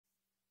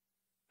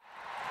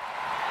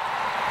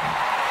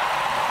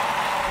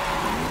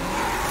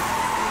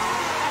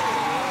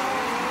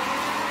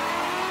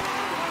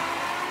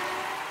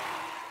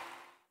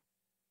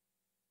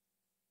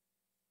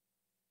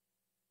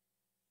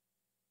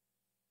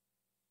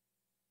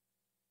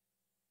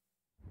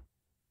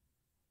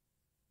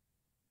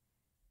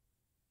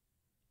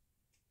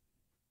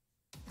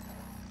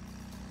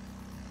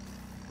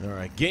All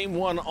right, game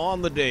one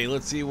on the day.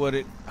 Let's see what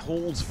it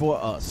holds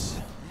for us.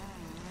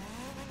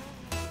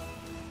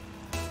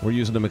 We're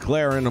using the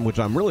McLaren, which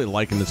I'm really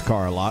liking this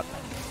car a lot.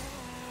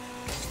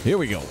 Here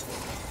we go.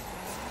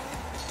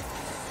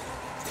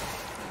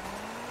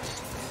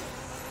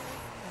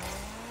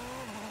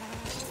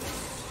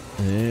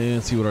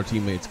 And see what our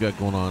teammates got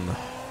going on.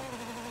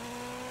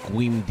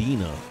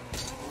 Guimdina.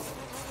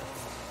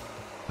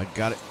 I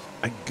got it.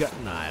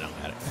 Nah, I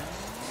don't got it.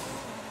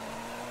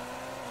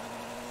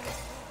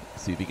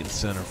 See if he can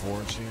center for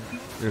us here.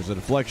 There's a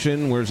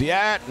deflection. Where's he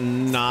at?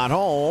 Not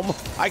home.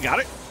 I got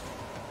it.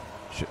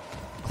 Shit.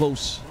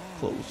 Close.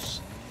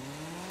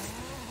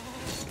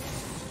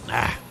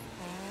 Ah.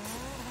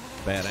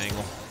 Bad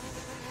angle.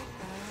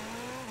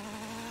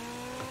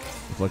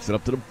 Flex it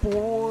up to the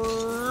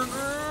board.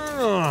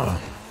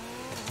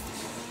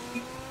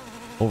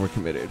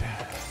 Overcommitted.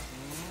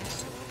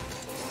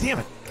 Damn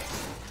it.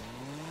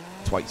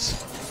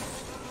 Twice.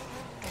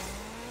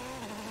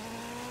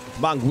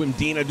 Come on,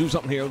 Guimdina, do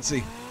something here. Let's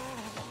see.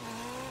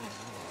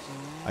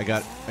 I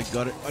got it. I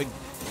got it.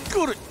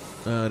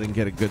 I didn't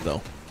get it good,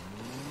 though.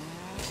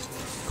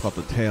 Caught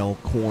the tail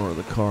corner of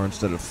the car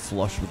instead of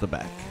flush with the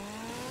back.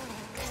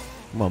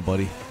 Come on,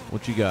 buddy.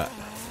 What you got?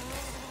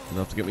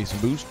 Enough to get me some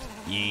boost?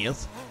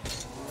 Yes.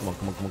 Come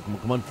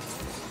on.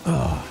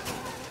 Oh.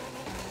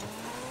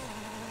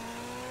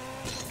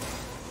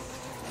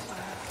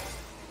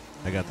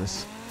 I got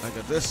this.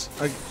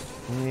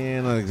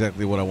 Yeah, not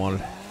exactly what I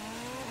wanted.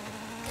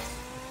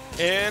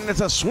 And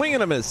it's a swing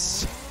and a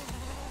miss.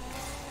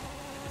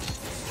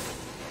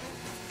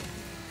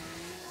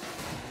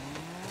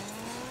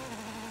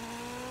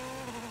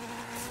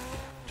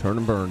 Turn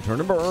and burn.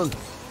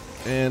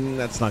 And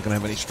that's not going to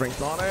have any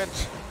strength on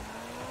it.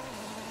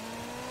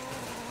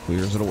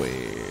 Clears it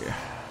away.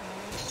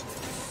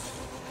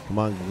 Come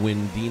on,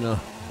 Guimdina.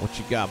 What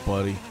you got,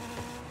 buddy?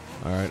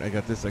 All right, I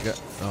got this.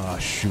 Oh,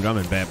 shoot, I'm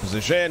in bad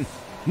position.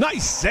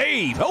 Nice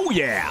save. Oh,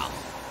 yeah.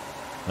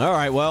 All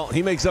right, well,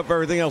 he makes up for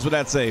everything else with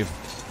that save.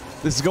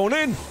 This is going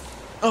in.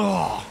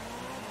 Oh,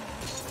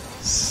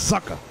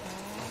 sucker.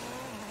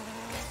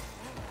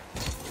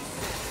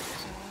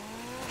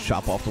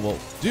 Chop off the wall.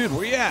 Dude,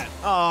 where you at?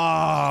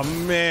 Oh,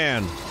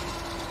 man.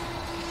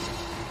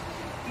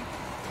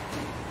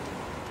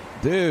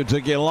 Dude,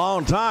 took you a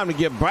long time to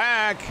get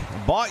back.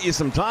 Bought you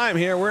some time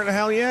here. Where the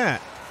hell you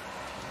at?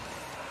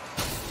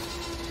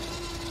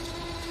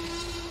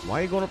 Why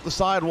are you going up the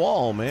side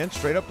wall, man?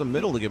 Straight up the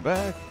middle to get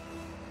back.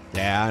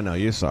 Yeah, I know.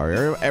 You're sorry.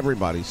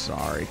 Everybody's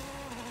sorry.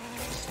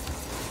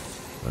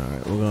 All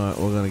right,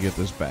 we're gonna get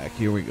this back.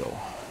 Here we go.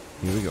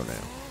 Now.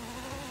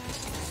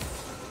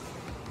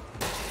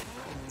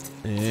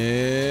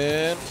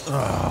 And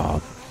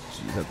oh,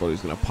 geez, I thought he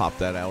was gonna pop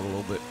that out a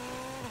little bit.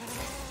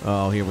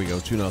 Oh, here we go.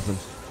 2-0.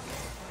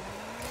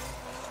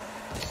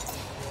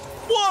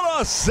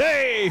 What a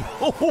save!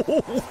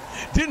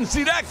 Didn't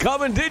see that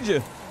coming, did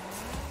you?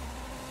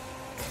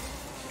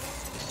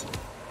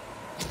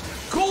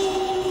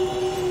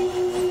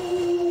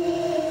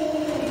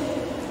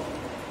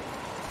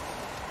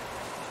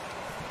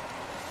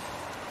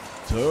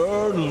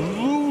 Turn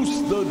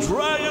loose the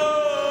dragons!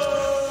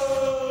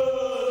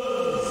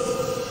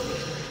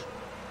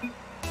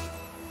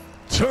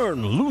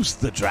 Turn loose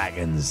the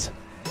dragons!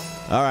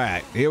 All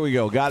right, here we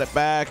go. Got it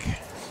back.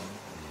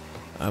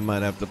 I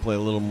might have to play a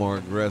little more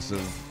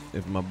aggressive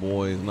if my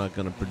boy is not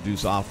going to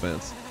produce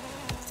offense.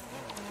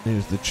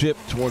 Here's the chip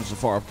towards the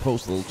far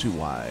post, a little too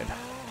wide.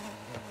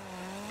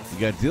 You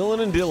got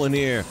Dylan and Dylan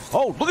here.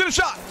 Oh, look at the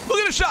shot! Look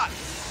at the shot!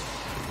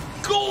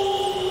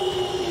 Goal!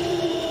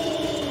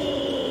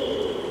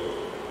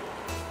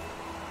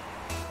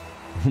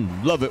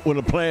 Love it when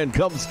a plan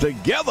comes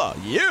together.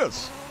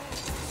 Yes.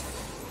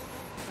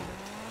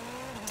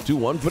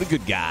 2-1 for the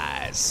good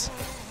guys.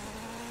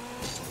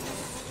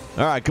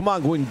 All right, come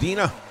on,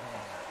 Guimdina.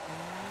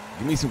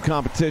 Give me some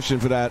competition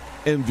for that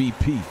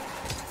MVP.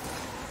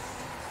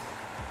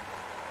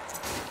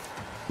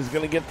 He's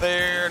going to get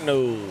there.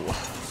 No.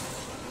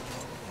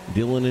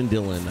 Dylan and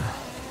Dylan.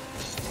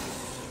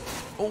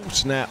 Oh,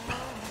 snap.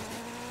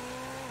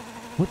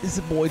 What is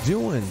the boy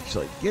doing? She's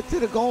like, get to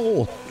the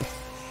goal.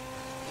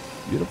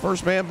 You're the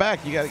first man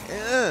back. You got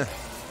to...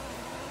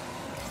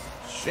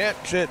 Shit.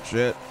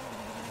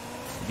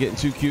 Getting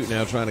too cute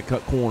now trying to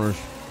cut corners.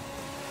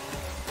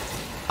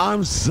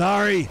 I'm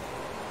sorry.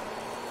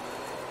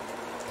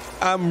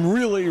 I'm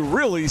really,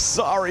 really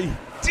sorry.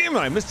 Damn it,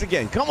 I missed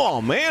again. Come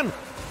on, man.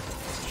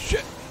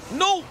 Shit.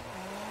 No.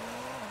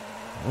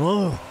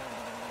 Oh.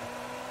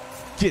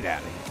 Get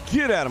out of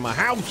here. Get out of my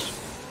house.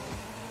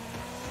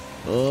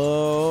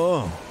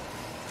 Oh.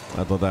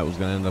 I thought that was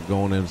going to end up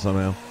going in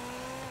somehow.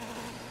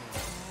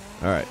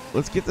 All right,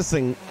 let's get this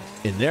thing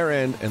in their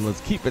end, and let's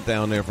keep it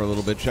down there for a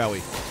little bit, shall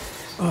we?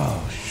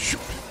 Oh,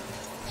 shoot.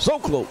 So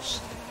close.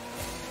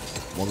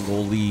 1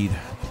 goal lead.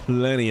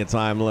 Plenty of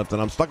time left,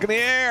 and I'm stuck in the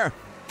air.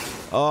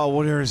 Oh,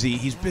 where is he?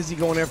 He's busy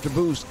going after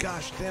boost.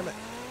 Gosh, damn it.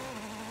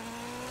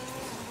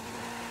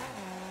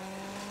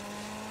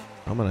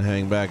 I'm going to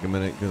hang back a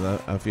minute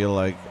because I feel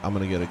like I'm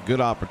going to get a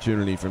good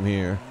opportunity from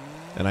here.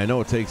 And I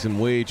know it takes him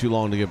way too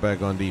long to get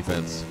back on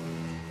defense.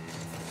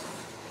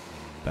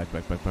 Back.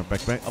 Up.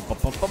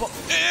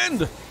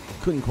 And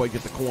couldn't quite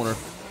get the corner.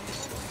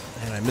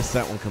 And I missed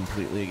that one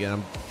completely again.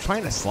 I'm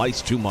trying to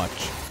slice too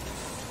much.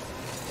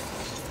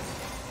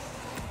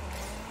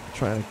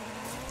 Trying to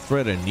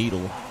thread a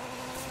needle.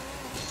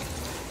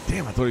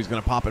 Damn, I thought he was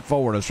going to pop it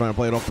forward. I was trying to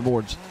play it off the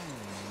boards.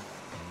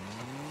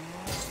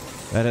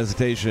 That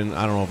hesitation,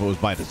 I don't know if it was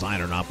by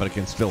design or not, but it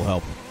can still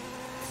help.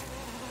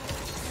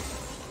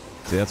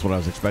 See, that's what I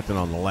was expecting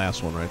on the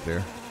last one right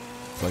there.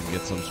 So I can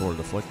get some sort of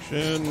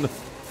deflection.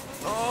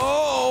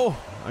 Oh!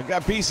 I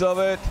got a piece of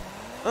it.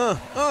 No.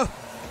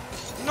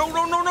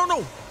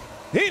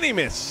 And he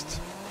missed.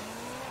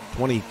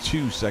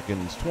 22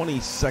 seconds. 20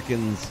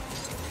 seconds.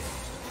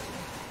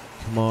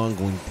 Come on,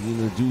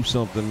 Guendino, do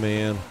something,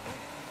 man.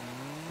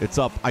 It's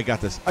up. I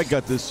got this.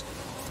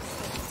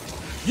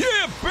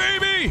 Yeah,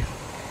 baby!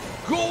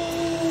 Goal!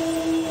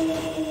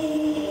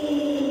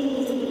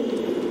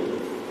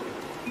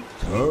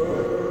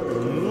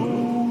 Turn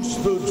loose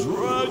the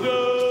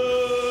dragons!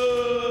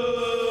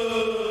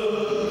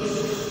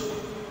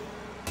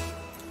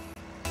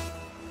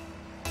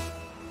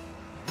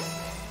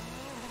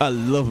 I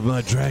love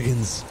my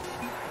dragons.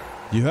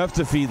 You have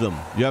to feed them.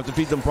 You have to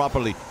feed them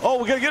properly. Oh,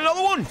 we're gonna get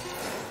another one!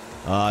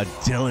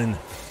 Dylan.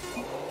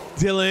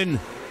 Dylan!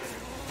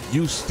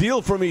 You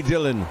steal from me,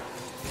 Dylan.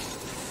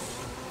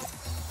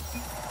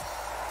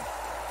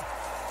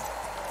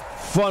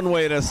 Fun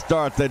way to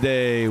start the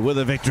day with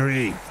a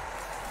victory.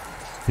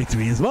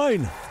 Victory is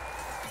mine.